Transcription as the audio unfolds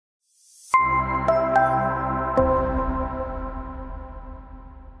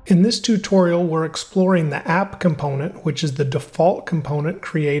In this tutorial, we're exploring the app component, which is the default component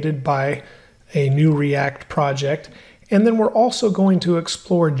created by a new React project. And then we're also going to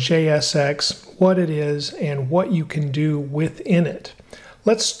explore JSX, what it is, and what you can do within it.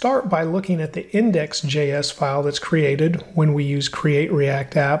 Let's start by looking at the index.js file that's created when we use create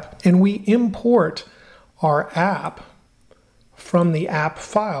React app, and we import our app from the app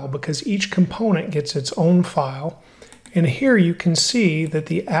file because each component gets its own file. And here you can see that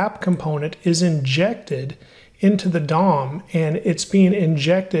the app component is injected into the DOM, and it's being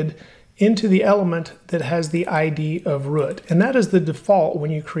injected into the element that has the ID of root. And that is the default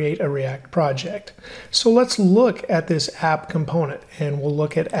when you create a React project. So let's look at this app component, and we'll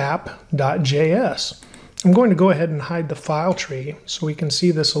look at app.js. I'm going to go ahead and hide the file tree so we can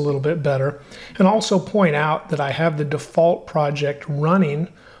see this a little bit better, and also point out that I have the default project running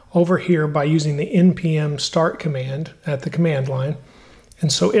over here by using the npm start command at the command line. And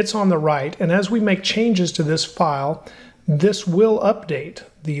so it's on the right, and as we make changes to this file, this will update.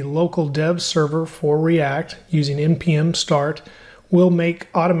 The local dev server for React using npm start will make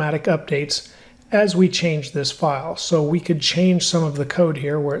automatic updates as we change this file. So we could change some of the code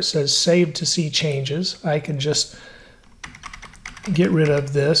here where it says save to see changes. I could just get rid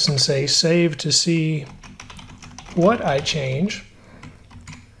of this and say save to see what I change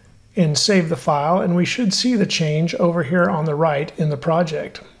and save the file, and we should see the change over here on the right in the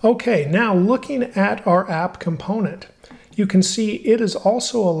project. Okay, now looking at our app component, you can see it is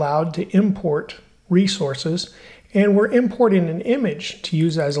also allowed to import resources, and we're importing an image to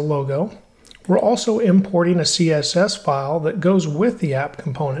use as a logo. We're also importing a CSS file that goes with the app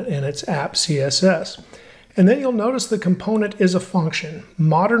component, and it's app CSS. And then you'll notice the component is a function.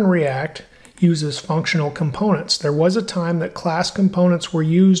 Modern React uses functional components. There was a time that class components were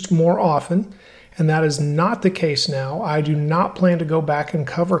used more often, and that is not the case now. I do not plan to go back and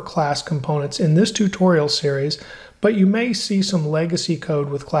cover class components in this tutorial series, but you may see some legacy code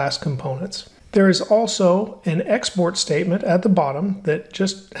with class components. There is also an export statement at the bottom that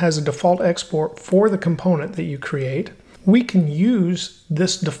just has a default export for the component that you create. We can use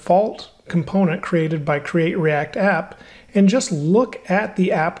this default component created by Create React App and just look at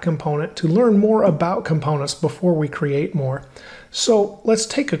the app component to learn more about components before we create more. So let's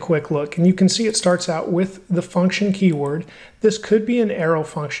take a quick look, and you can see it starts out with the function keyword. This could be an arrow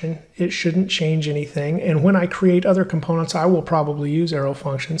function. It shouldn't change anything, and when I create other components, I will probably use arrow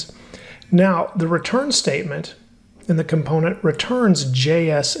functions. Now, the return statement in the component returns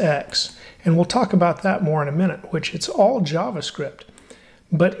JSX, and we'll talk about that more in a minute, which it's all JavaScript.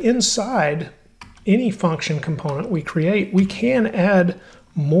 But inside any function component we create, we can add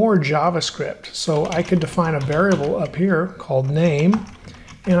more JavaScript. So I could define a variable up here called name,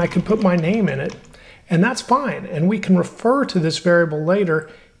 and I could put my name in it, and that's fine. And we can refer to this variable later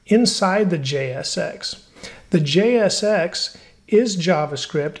inside the JSX. The JSX is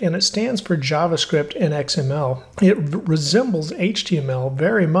JavaScript, and it stands for JavaScript and XML. It resembles HTML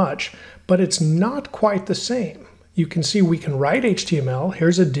very much, but it's not quite the same. You can see we can write HTML.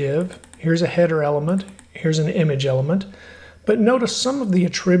 Here's a div, here's a header element, here's an image element. But notice some of the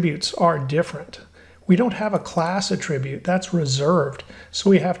attributes are different. We don't have a class attribute, that's reserved, so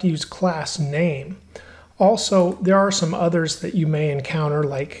we have to use class name. Also, there are some others that you may encounter,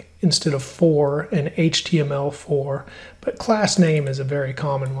 like instead of for, an HTML4, but class name is a very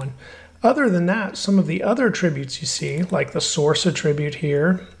common one. Other than that, some of the other attributes you see, like the source attribute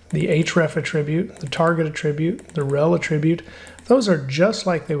here, the href attribute, the target attribute, the rel attribute, those are just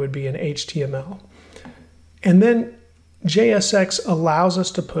like they would be in HTML. And then JSX allows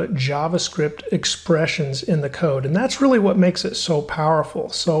us to put JavaScript expressions in the code, and that's really what makes it so powerful.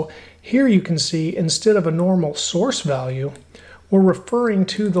 So here you can see instead of a normal source value, we're referring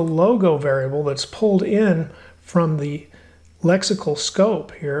to the logo variable that's pulled in from the lexical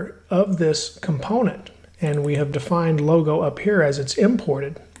scope here of this component. And we have defined logo up here as it's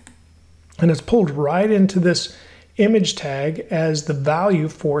imported. And it's pulled right into this image tag as the value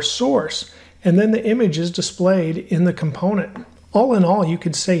for source. And then the image is displayed in the component. All in all, you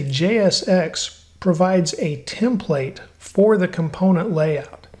could say JSX provides a template for the component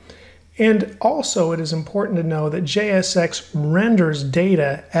layout. And also it is important to know that JSX renders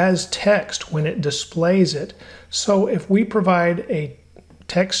data as text when it displays it. So if we provide a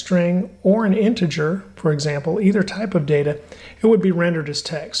text string or an integer, for example, either type of data, it would be rendered as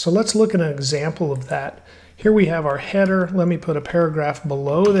text. So let's look at an example of that. Here we have our header. Let me put a paragraph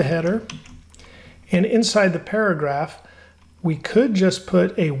below the header. And inside the paragraph, we could just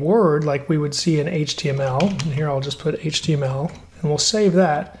put a word like we would see in HTML. And here I'll just put HTML, and we'll save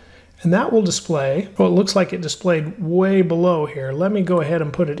that. And that will display, well, it looks like it displayed way below here. Let me go ahead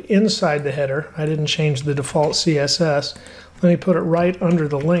and put it inside the header. I didn't change the default CSS. Let me put it right under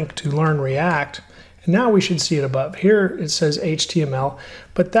the link to Learn React. And now we should see it above. Here it says HTML,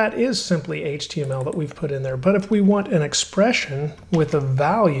 but that is simply HTML that we've put in there. But if we want an expression with a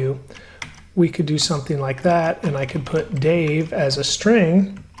value, we could do something like that, and I could put Dave as a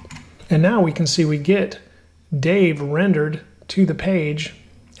string, and now we can see we get Dave rendered to the page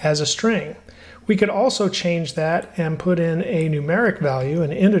as a string. We could also change that and put in a numeric value,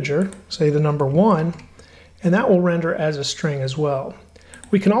 an integer, say the number 1, and that will render as a string as well.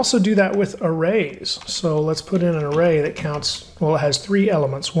 We can also do that with arrays. So let's put in an array that counts, well, it has 3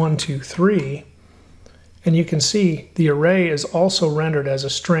 elements, 1, 2, 3. And you can see the array is also rendered as a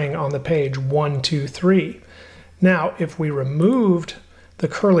string on the page 1, 2, 3. Now, if we removed the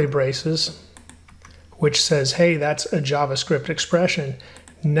curly braces, which says, hey, that's a JavaScript expression,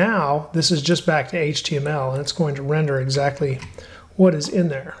 now this is just back to HTML, and it's going to render exactly what is in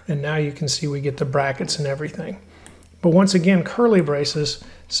there. And now you can see we get the brackets and everything. But once again, curly braces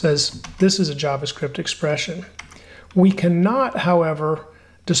says this is a JavaScript expression. We cannot, however,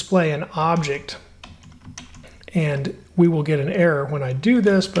 display an object, and we will get an error when I do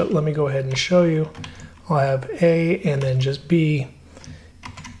this, but let me go ahead and show you. I'll have A and then just B.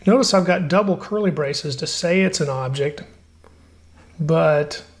 Notice I've got double curly braces to say it's an object,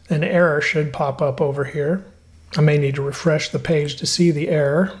 but an error should pop up over here. I may need to refresh the page to see the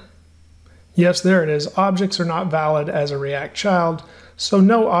error. Yes, there it is. Objects are not valid as a React child, so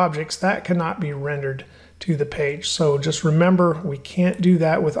no objects, that cannot be rendered to the page. So just remember, we can't do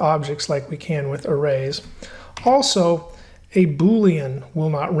that with objects like we can with arrays. Also, a Boolean will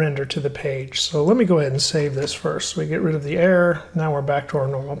not render to the page. So let me go ahead and save this first. So we get rid of the error. Now we're back to our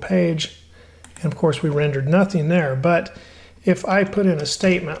normal page. And of course, we rendered nothing there. But if I put in a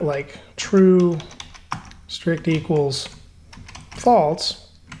statement like true strict equals false,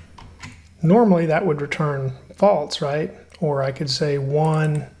 normally that would return false, right? Or I could say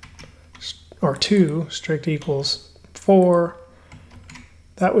 1 or 2 strict equals 4.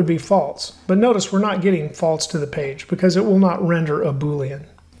 That would be false. But notice we're not getting false to the page because it will not render a Boolean.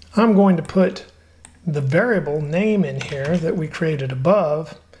 I'm going to put the variable name in here that we created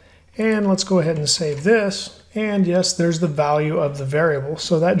above, and let's go ahead and save this. And yes, there's the value of the variable.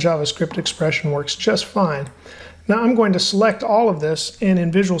 So that JavaScript expression works just fine. Now I'm going to select all of this, and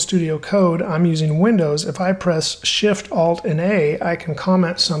in Visual Studio Code, I'm using Windows. If I press Shift, Alt, and A, I can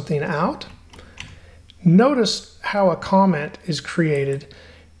comment something out. Notice how a comment is created.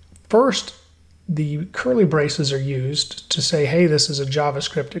 First, the curly braces are used to say, hey, this is a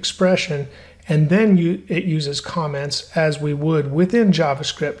JavaScript expression, and then it uses comments as we would within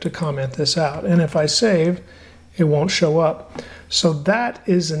JavaScript to comment this out. And if I save, it won't show up. So that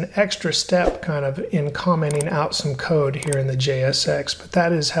is an extra step kind of in commenting out some code here in the JSX, but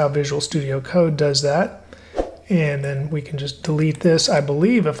that is how Visual Studio Code does that. And then we can just delete this. I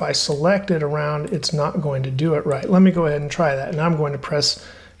believe if I select it around, it's not going to do it right. Let me go ahead and try that. And I'm going to press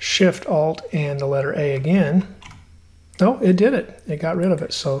Shift, Alt, and the letter A again. No, it did it. It got rid of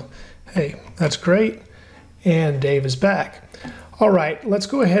it. So, hey, that's great. And Dave is back. All right, let's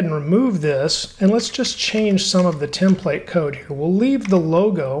go ahead and remove this, and let's just change some of the template code here. We'll leave the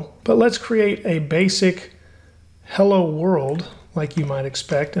logo, but let's create a basic hello world like you might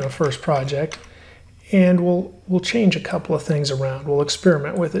expect in a first project. And we'll change a couple of things around. We'll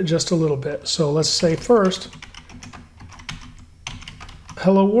experiment with it just a little bit. So let's say first,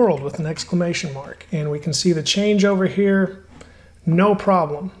 hello world with an exclamation mark. And we can see the change over here, no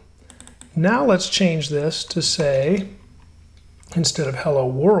problem. Now let's change this to say, instead of hello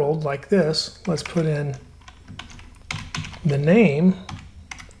world like this, let's put in the name,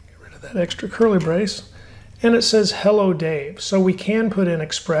 get rid of that extra curly brace, and it says hello Dave. So we can put in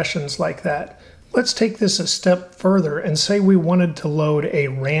expressions like that. Let's take this a step further and say we wanted to load a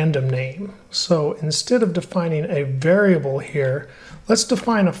random name. So instead of defining a variable here, let's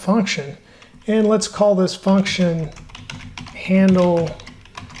define a function, and let's call this function handle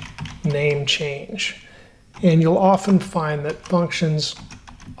name change. And you'll often find that functions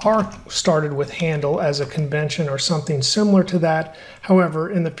are started with handle as a convention or something similar to that. However,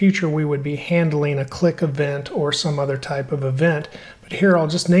 in the future we would be handling a click event or some other type of event. But here I'll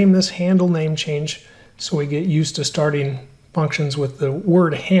just name this handle name change so we get used to starting functions with the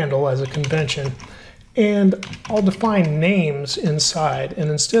word handle as a convention. And I'll define names inside, and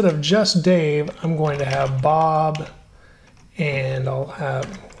instead of just Dave, I'm going to have Bob, and I'll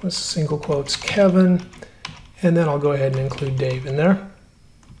have single quotes Kevin, and then I'll go ahead and include Dave in there.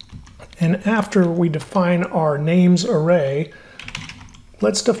 And after we define our names array,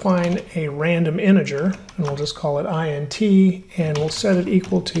 let's define a random integer, and we'll just call it int, and we'll set it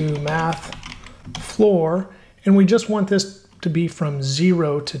equal to math floor, and we just want this to be from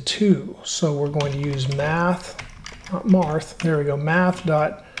 0 to 2. So we're going to use math, not marth, there we go, math.random,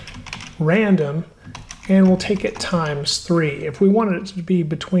 and we'll take it times 3. If we wanted it to be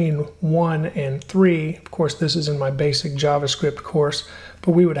between 1 and 3, of course this is in my basic JavaScript course,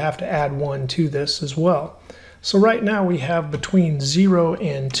 but we would have to add 1 to this as well. So right now we have between 0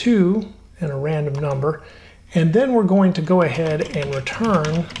 and 2 and a random number, and then we're going to go ahead and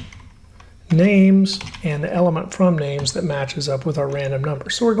return names and the element from names that matches up with our random number.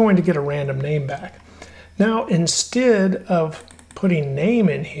 So we're going to get a random name back. Now instead of putting name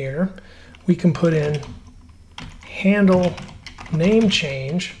in here, we can put in handle name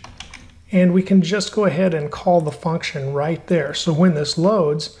change, and we can just go ahead and call the function right there. So when this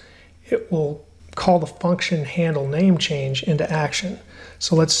loads, it will call the function handle name change into action.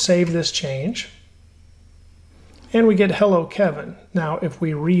 So let's save this change, and we get hello Kevin. Now if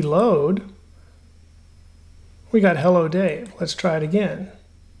we reload, we got hello Dave. Let's try it again.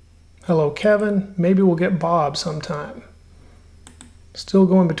 Hello Kevin. Maybe we'll get Bob sometime. Still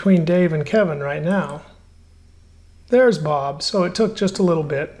going between Dave and Kevin right now. There's Bob. So it took just a little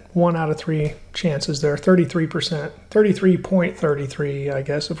bit. 1 out of 3 chances there. 33%. 33.33, I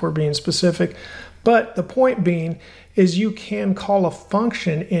guess, if we're being specific. But the point being is you can call a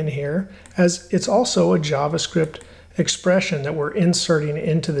function in here, as it's also a JavaScript expression that we're inserting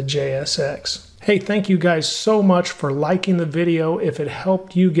into the JSX. Hey, thank you guys so much for liking the video if it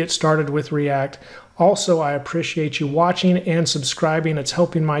helped you get started with React. Also, I appreciate you watching and subscribing. It's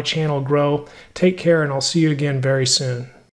helping my channel grow. Take care, and I'll see you again very soon.